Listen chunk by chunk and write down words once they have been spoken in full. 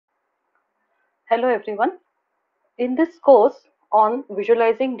Hello everyone. In this course on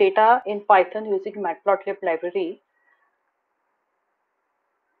visualizing data in Python using matplotlib library,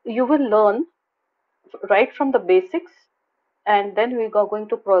 you will learn right from the basics, and then we are going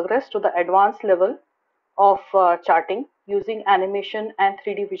to progress to the advanced level of charting using animation and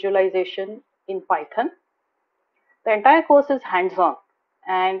 3D visualization in Python. The entire course is hands-on,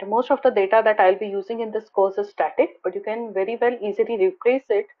 and most of the data that I'll be using in this course is static, but you can very well easily replace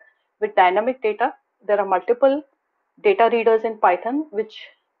it with dynamic data. There are multiple data readers in Python which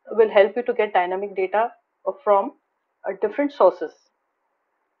will help you to get dynamic data from different sources.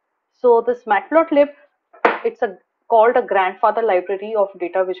 So this matplotlib, it's called a grandfather library of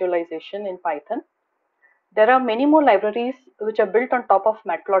data visualization in Python. There are many more libraries which are built on top of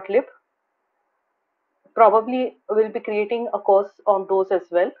matplotlib. Probably we'll be creating a course on those as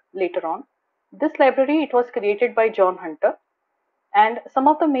well later on. This library, it was created by John Hunter, and some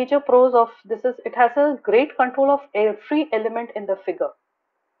of the major pros of this is it has a great control of every element in the figure.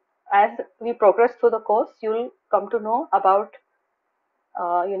 As we progress through the course, you'll come to know about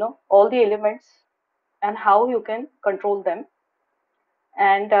all the elements and how you can control them,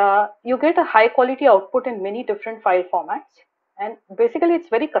 and you get a high quality output in many different file formats, and basically it's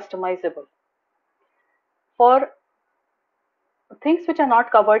very customizable. For things which are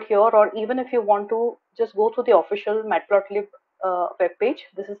not covered here, or even if you want to just go to the official matplotlib web page,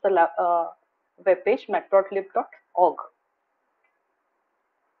 this is the web page matplotlib.org.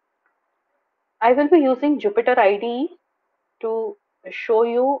 I will be using Jupyter IDE to show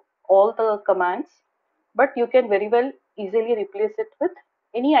you all the commands, but you can very well easily replace it with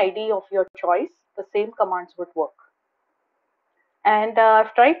any IDE of your choice. The same commands would work. And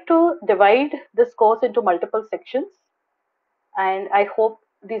I've tried to divide this course into multiple sections, and I hope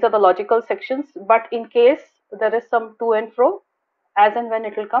these are the logical sections, but in case there is some to and fro, as and when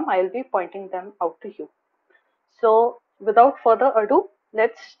it will come, I will be pointing them out to you. So without further ado,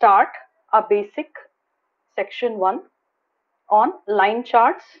 let's start our basic section 1 on line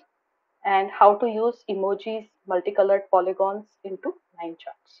charts and how to use emojis, multicolored polygons into line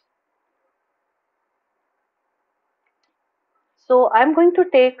charts. So I'm going to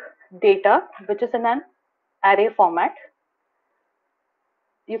take data which is in an array format.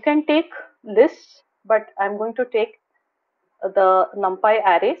 You can take lists, but I'm going to take the NumPy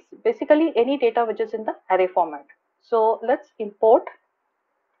arrays, basically any data which is in the array format. So let's import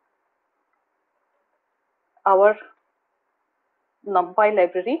our NumPy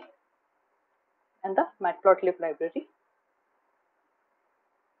library and the matplotlib library.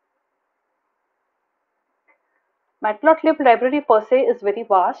 Matplotlib library per se is very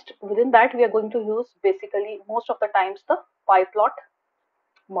vast. Within that, we are going to use basically most of the times the pyplot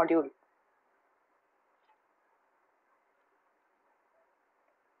module.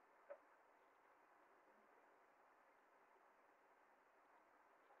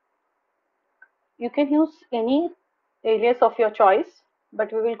 You can use any alias of your choice,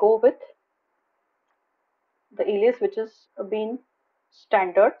 but we will go with the alias which is been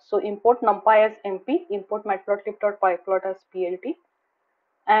standard. So import numpy as mp, import matplotlib.pyplot as plt,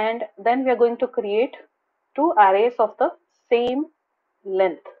 and then we are going to create two arrays of the same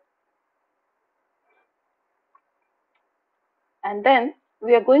length. And then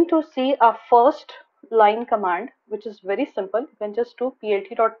we are going to see our first line command, which is very simple. You can just do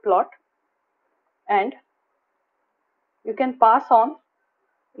plt.plot, and you can pass on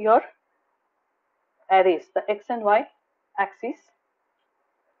your arrays, the x and y axes,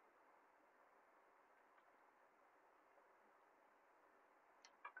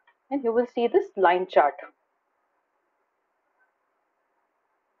 and you will see this line chart.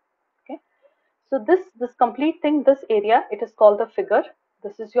 Okay, so this complete thing, this area, it is called the figure.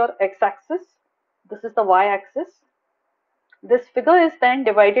 This is your x-axis, this is the y-axis. This figure is then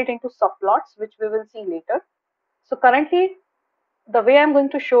divided into subplots, which we will see later. So currently, the way I'm going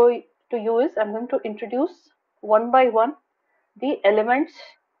to show to you is I'm going to introduce one by one the elements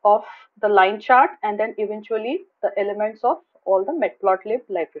of the line chart, and then eventually the elements of all the matplotlib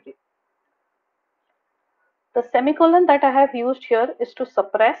library. The semicolon that I have used here is to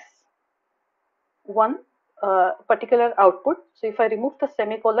suppress one particular output. So if I remove the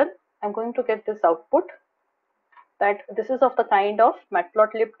semicolon, I'm going to get this output, that this is of the kind of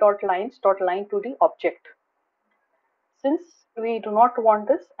matplotlib.lines.line to the object. Since we do not want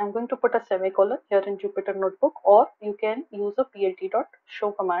this, I'm going to put a semicolon here in Jupyter Notebook, or you can use a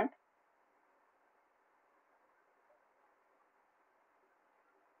plt.show command.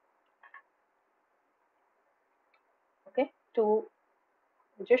 Okay, to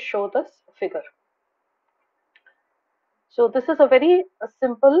just show this figure. So this is a very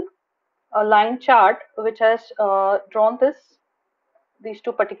simple a line chart which has drawn these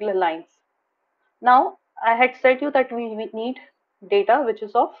two particular lines. Now, I had said you that we need data which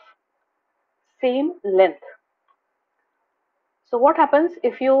is of same length. So what happens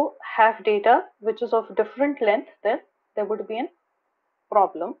if you have data which is of different length? Then there would be a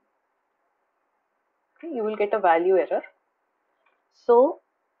problem. Okay, you will get a value error. So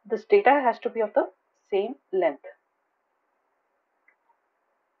this data has to be of the same length.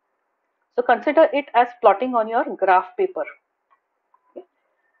 So consider it as plotting on your graph paper. Okay.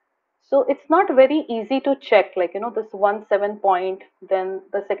 So it's not very easy to check, like this 1 7 point, then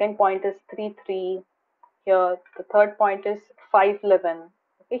the second point is 3 3 here, the third point is 5 11.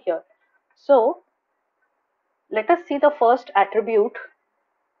 Okay, here. So let us see the first attribute,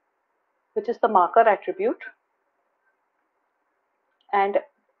 which is the marker attribute, and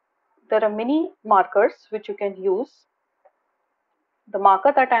there are many markers which you can use. The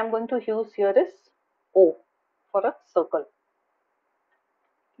marker that I am going to use here is O for a circle.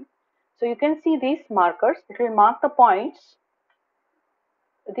 So you can see these markers, it will mark the points,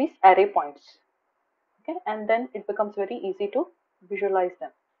 these array points. Okay, and then it becomes very easy to visualize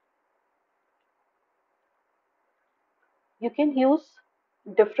them. You can use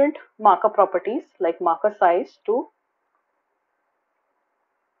different marker properties like marker size to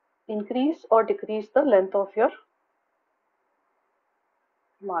increase or decrease the length of your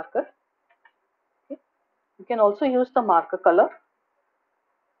marker. Okay. You can also use the marker color.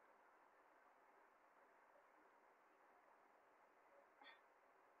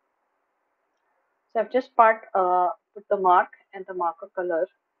 So I've just put the mark and the marker color.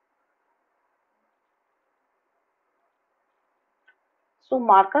 So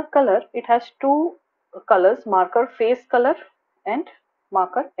marker color, it has two colors, marker face color and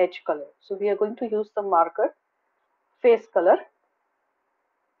marker edge color. So we are going to use the marker face color.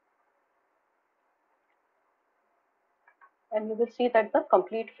 And you will see that the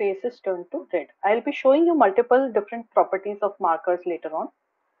complete face is turned to red. I'll be showing you multiple different properties of markers later on.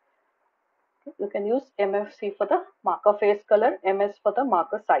 You can use MFC for the marker face color, MS for the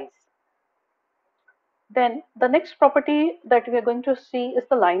marker size. Then the next property that we are going to see is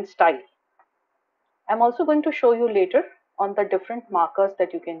the line style. I'm also going to show you later on the different markers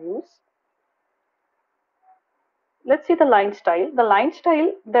that you can use. Let's see the line style. The line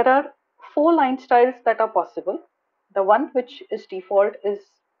style, there are 4 line styles that are possible. The one which is default is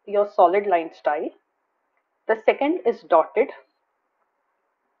your solid line style. The second is dotted.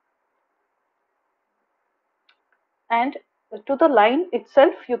 And to the line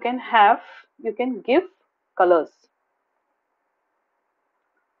itself, you can give colors.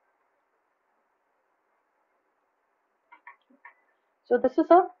 So this is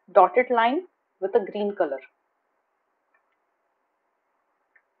a dotted line with a green color.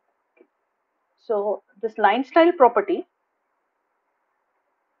 So this line style property,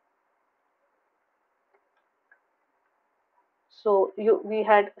 so we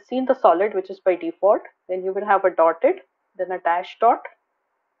had seen the solid, which is by default. Then you will have a dotted, then a dash dot,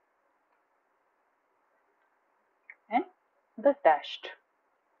 and the dashed.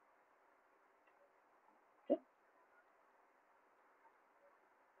 Okay.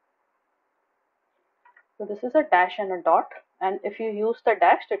 So this is a dash and a dot, and if you use the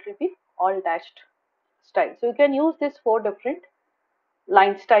dashed, it will be all dashed style. So you can use these 4 different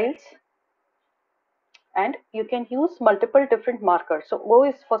line styles, and you can use multiple different markers. So O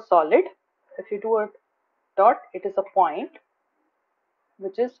is for solid. If you do a dot, it is a point,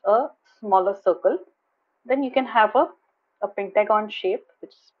 which is a smaller circle. Then you can have a pentagon shape,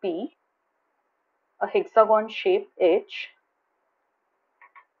 which is P, a hexagon shape H,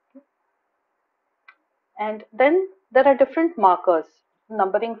 and then there are different markers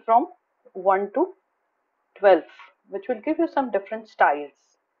numbering from 1 to 12, which will give you some different styles.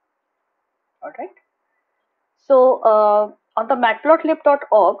 All right. So on the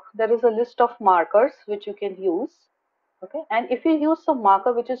matplotlib.org, there is a list of markers which you can use. Okay, and if you use some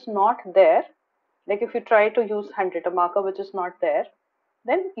marker which is not there, like if you try to use 100, a marker which is not there,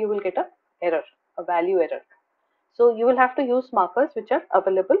 then you will get a error, a value error. So you will have to use markers which are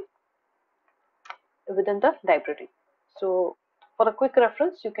available within the library. So for a quick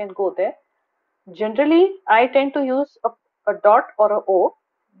reference, you can go there. Generally, I tend to use a dot or a O,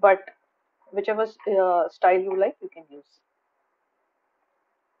 but whichever style you like, you can use.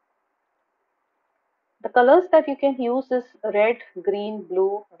 The colors that you can use is red, green,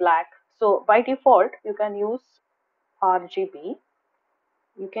 blue, black. So by default, you can use RGB.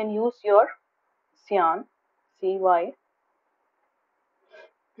 You can use your cyan, CY.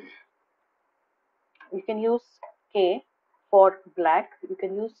 You can use K for black. You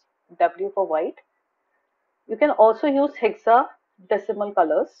can use W for white. You can also use hexadecimal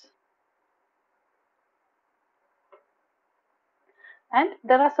colors. And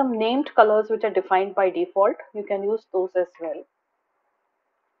there are some named colors which are defined by default. You can use those as well.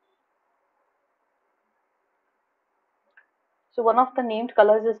 So one of the named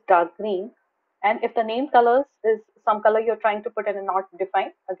colors is dark green. And if the named colors is some color you're trying to put in and not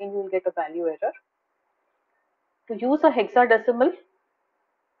defined, again you will get a value error. To use a hexadecimal,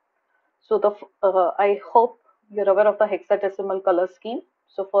 so I hope you're aware of the hexadecimal color scheme.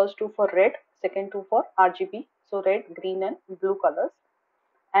 So first two for red, second two for RGB. So red, green and blue colors.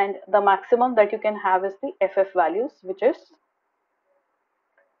 And the maximum that you can have is the FF values, which is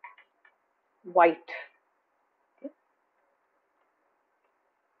white. Okay.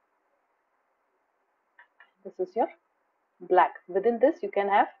 This is your black. Within this you can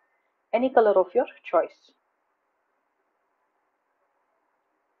have any color of your choice.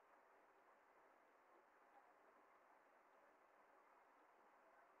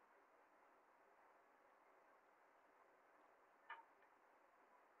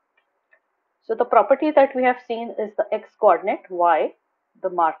 So the property that we have seen is the x coordinate, y, the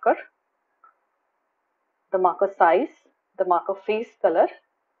marker size, the marker face color,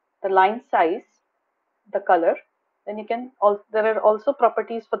 the line size, the color. Then you can also, there are also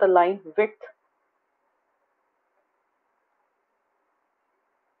properties for the line width.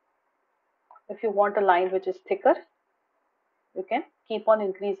 If you want a line which is thicker, you can keep on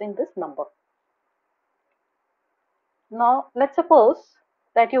increasing this number. Now let's suppose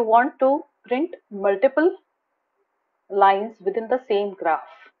that you want to print multiple lines within the same graph.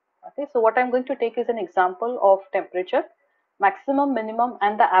 Okay, so what I'm going to take is an example of temperature, maximum, minimum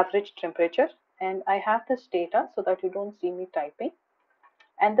and the average temperature, and I have this data so that you don't see me typing,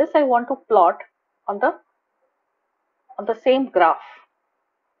 and this I want to plot on the same graph.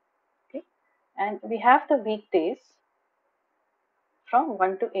 Okay, and we have the weekdays from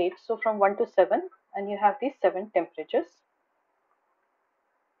 1 to 8, so from 1 to 7, and you have these 7 temperatures.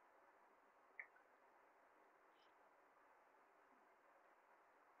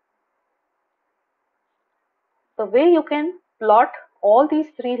 The way you can plot all these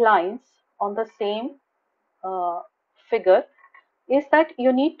 3 lines on the same figure is that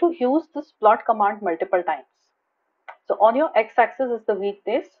you need to use this plot command multiple times. So on your x-axis is the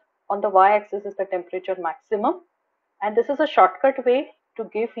weekdays, on the y-axis is the temperature maximum, and this is a shortcut way to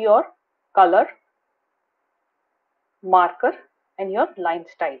give your color, marker and your line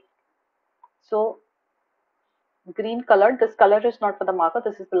style. So green color, this color is not for the marker,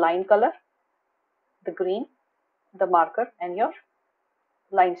 this is the line color, the green, the marker and your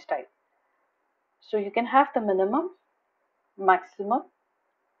line style. So you can have the minimum, maximum.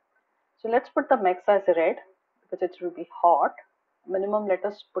 So let's put the max as red because it will be hot. Minimum let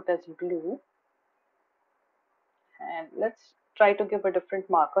us put as blue, and let's try to give a different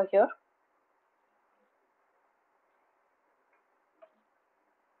marker here.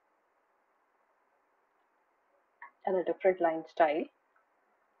 And a different line style.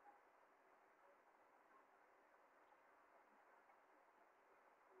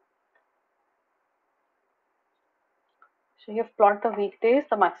 So you've plotted the weekdays,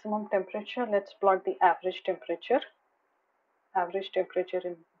 the maximum temperature. Let's plot the average temperature. Average temperature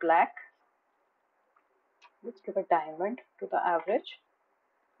in black. Let's give a diamond to the average.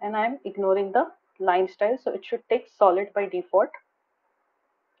 And I'm ignoring the line style, so it should take solid by default.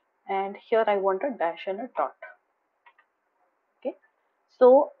 And here I want a dash and a dot. Okay.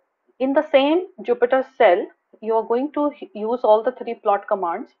 So in the same Jupyter cell, you are going to use all the 3 plot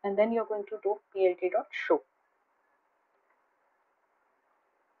commands, and then you're going to do plt.show.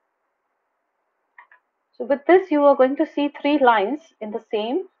 So with this, you are going to see 3 lines in the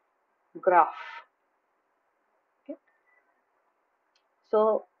same graph. Okay.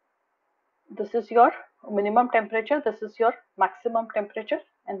 So this is your minimum temperature, this is your maximum temperature,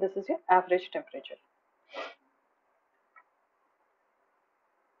 and this is your average temperature.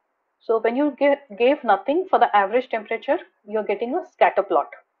 So when you gave nothing for the average temperature, you're getting a scatter plot.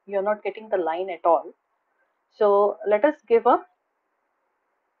 You're not getting the line at all. So let us give a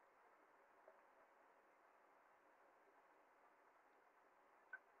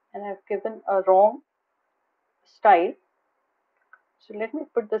and I've given a wrong style. So let me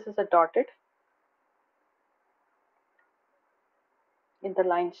put this as a dotted in the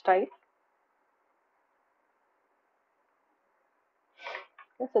line style.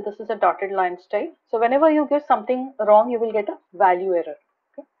 Okay, so this is a dotted line style. So whenever you give something wrong, you will get a value error.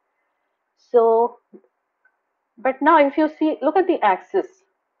 Okay. So, but now if you see, look at the axis.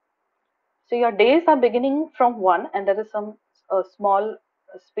 So your days are beginning from 1, and there is some small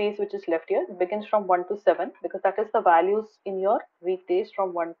space which is left here. It begins from 1 to 7 because that is the values in your weekdays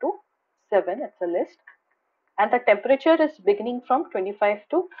from 1 to 7. It's a list. And the temperature is beginning from 25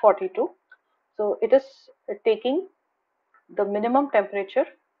 to 42. So it is taking the minimum temperature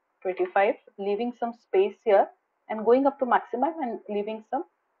 25, leaving some space here and going up to maximum and leaving some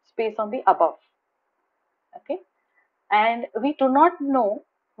space on the above. Okay, and we do not know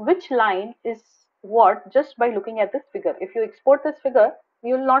which line is what just by looking at this figure. If you export this figure,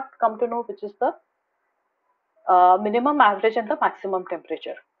 you will not come to know which is the minimum, average and the maximum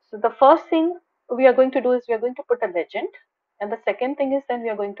temperature. So the first thing we are going to do is we are going to put a legend, and the second thing is then we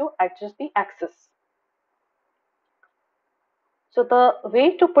are going to adjust the axis. So the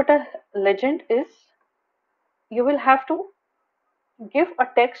way to put a legend is you will have to give a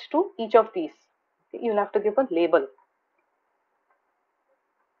text to each of these. You will have to give a label.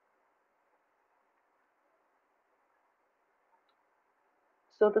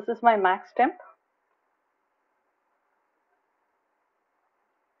 So this is my max temp.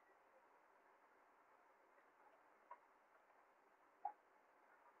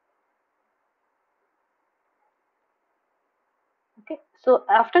 Okay, so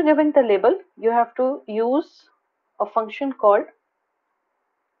after giving the label, you have to use a function called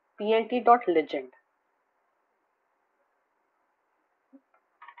plt.legend.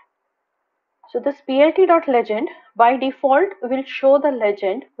 So this plt.legend by default will show the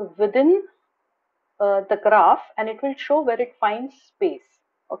legend within the graph, and it will show where it finds space.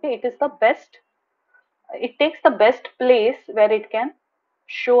 Okay, it is the best, it takes the best place where it can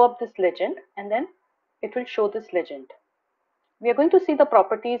show up this legend, and then it will show this legend. We are going to see the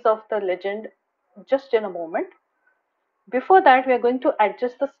properties of the legend just in a moment. Before that, we are going to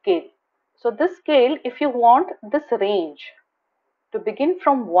adjust the scale. So this scale, if you want this range to begin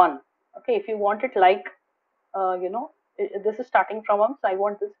from 1, okay, if you want it like this is starting from 1, so I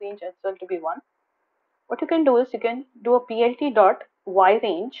want this range as well to be 1. What you can do is you can do a plt dot y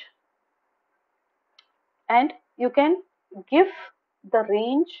range, and you can give the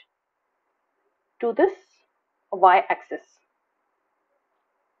range to this y axis.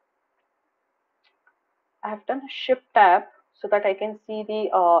 I have done a shift tab so that I can see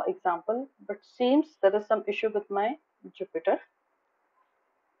the example, but seems there is some issue with my Jupyter.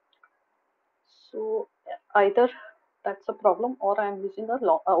 So either that's a problem or I am using a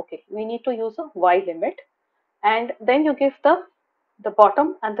long, okay, we need to use a y limit, and then you give the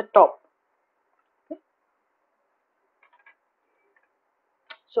bottom and the top. Okay.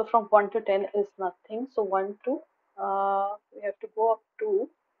 So from 1 to 10 is nothing. So 1 to we have to go up to,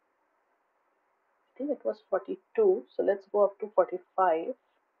 I think it was 42. So let's go up to 45.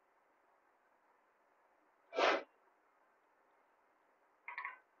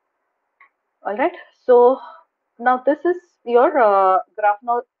 All right. So now this is your graph.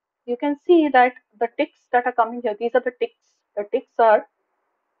 Now you can see that the ticks that are coming here, these are the ticks. The ticks are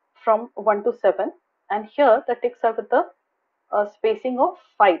from 1 to 7, and here the ticks are with the spacing of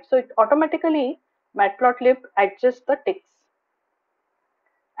 5. So it automatically matplotlib adjusts the ticks.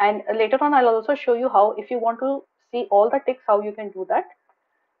 And later on I'll also show you how, if you want to see all the ticks, how you can do that.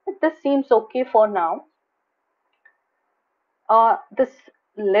 But this seems okay for now. This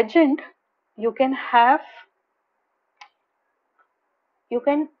legend, you can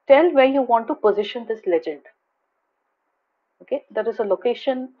tell where you want to position this legend. Okay, there is a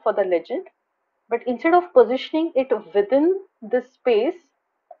location for the legend, but instead of positioning it within this space,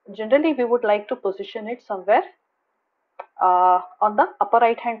 generally we would like to position it somewhere on the upper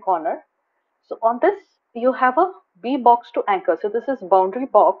right hand corner. So on this you have a B box to anchor. So this is boundary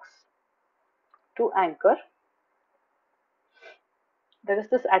box to anchor. There is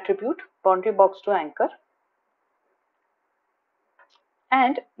this attribute boundary box to anchor,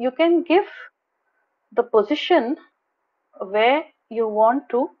 and you can give the position where you want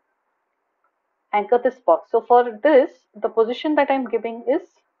to anchor this box. So for this, the position that I'm giving is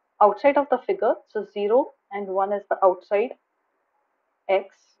outside of the figure. So 0 and 1 is the outside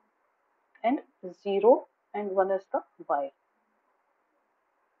x, and 0 and 1 is the y.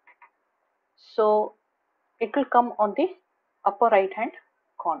 So it will come on the upper right hand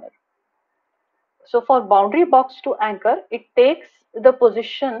corner. So for boundary box to anchor, it takes the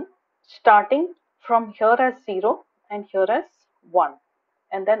position starting from here as 0 and here as 1,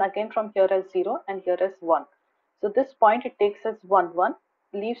 and then again from here as 0 and here as 1. So this point it takes as 1 1,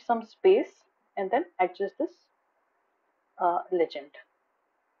 leaves some space, and then adjust this legend.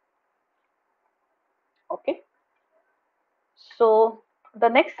 Okay, so the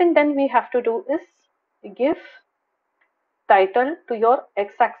next thing then we have to do is give title to your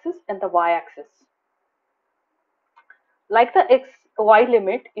x-axis and the y-axis. Like the x y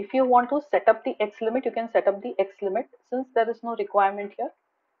limit, if you want to set up the x limit, you can set up the x limit. Since there is no requirement here,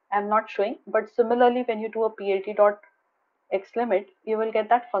 I'm not showing, but similarly when you do a plt dot x limit, you will get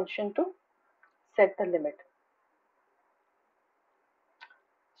that function to set the limit.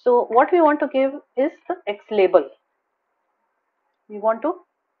 So what we want to give is the x label. We want to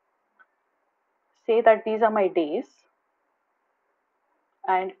say that these are my days,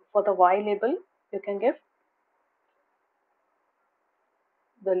 and for the y label you can give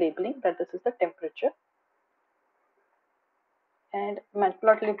the labeling that this is the temperature, and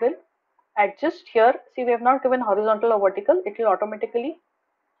matplotlib will adjust here. See, we have not given horizontal or vertical, it will automatically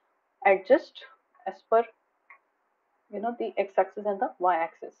adjust as per the x-axis and the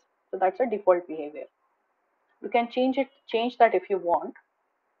y-axis. So that's a default behavior. You can change that if you want.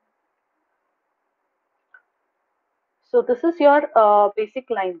 So this is your basic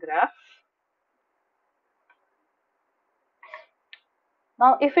line graph.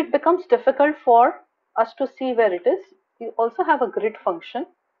 Now if it becomes difficult for us to see where it is, we also have a grid function,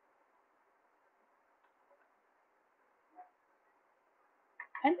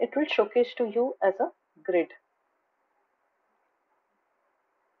 and it will showcase to you as a grid.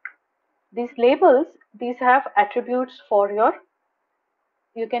 These labels, these have attributes for your,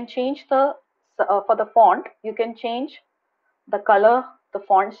 you can change the for the font, you can change the color, the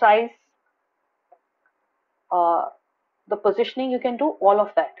font size, the positioning, you can do all of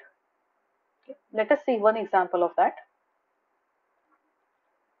that. Okay. Let us see one example of that.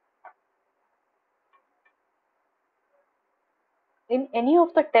 In any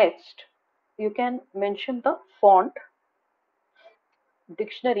of the text, you can mention the font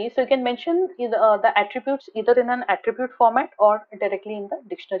dictionary. So you can mention either, the attributes either in an attribute format or directly in the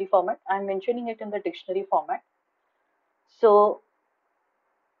dictionary format. I am mentioning it in the dictionary format. So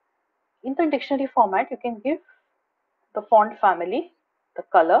in the dictionary format, you can give the font family, the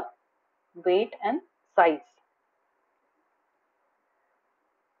color, weight, and size.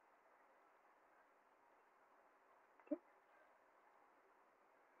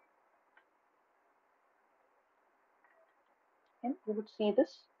 And you would see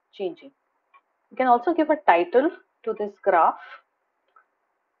this changing. You can also give a title to this graph.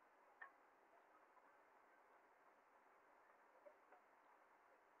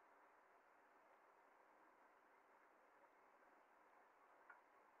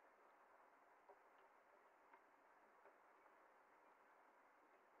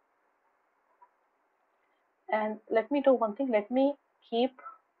 And let me do one thing. Let me keep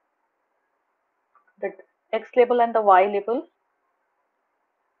the X label and the Y label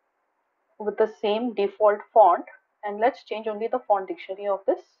with the same default font, and let's change only the font dictionary of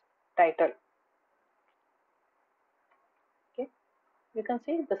this title. Okay, you can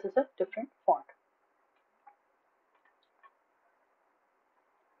see this is a different font.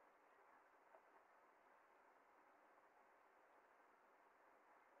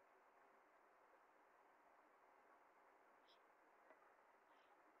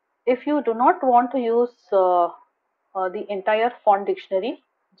 If you do not want to use the entire font dictionary,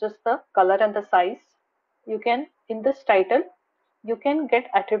 just the color and the size, you can, in this title, you can get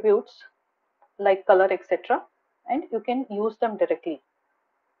attributes like color, etc., and you can use them directly.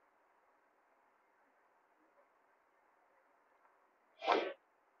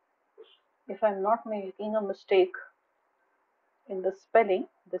 If I'm not making a mistake in the spelling,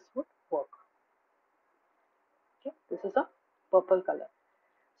 this would work. Okay, this is a purple color.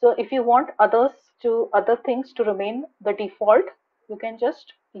 So if you want other things to remain the default, you can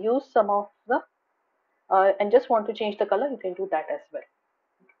just use some of the and just want to change the color, you can do that as well.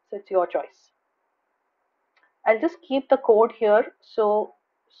 So it's your choice. I'll just keep the code here so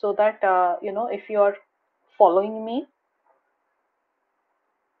that if you are following me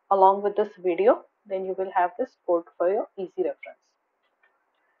along with this video, then you will have this code for your easy reference.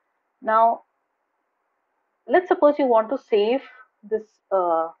 Now let's suppose you want to save this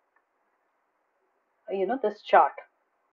this chart.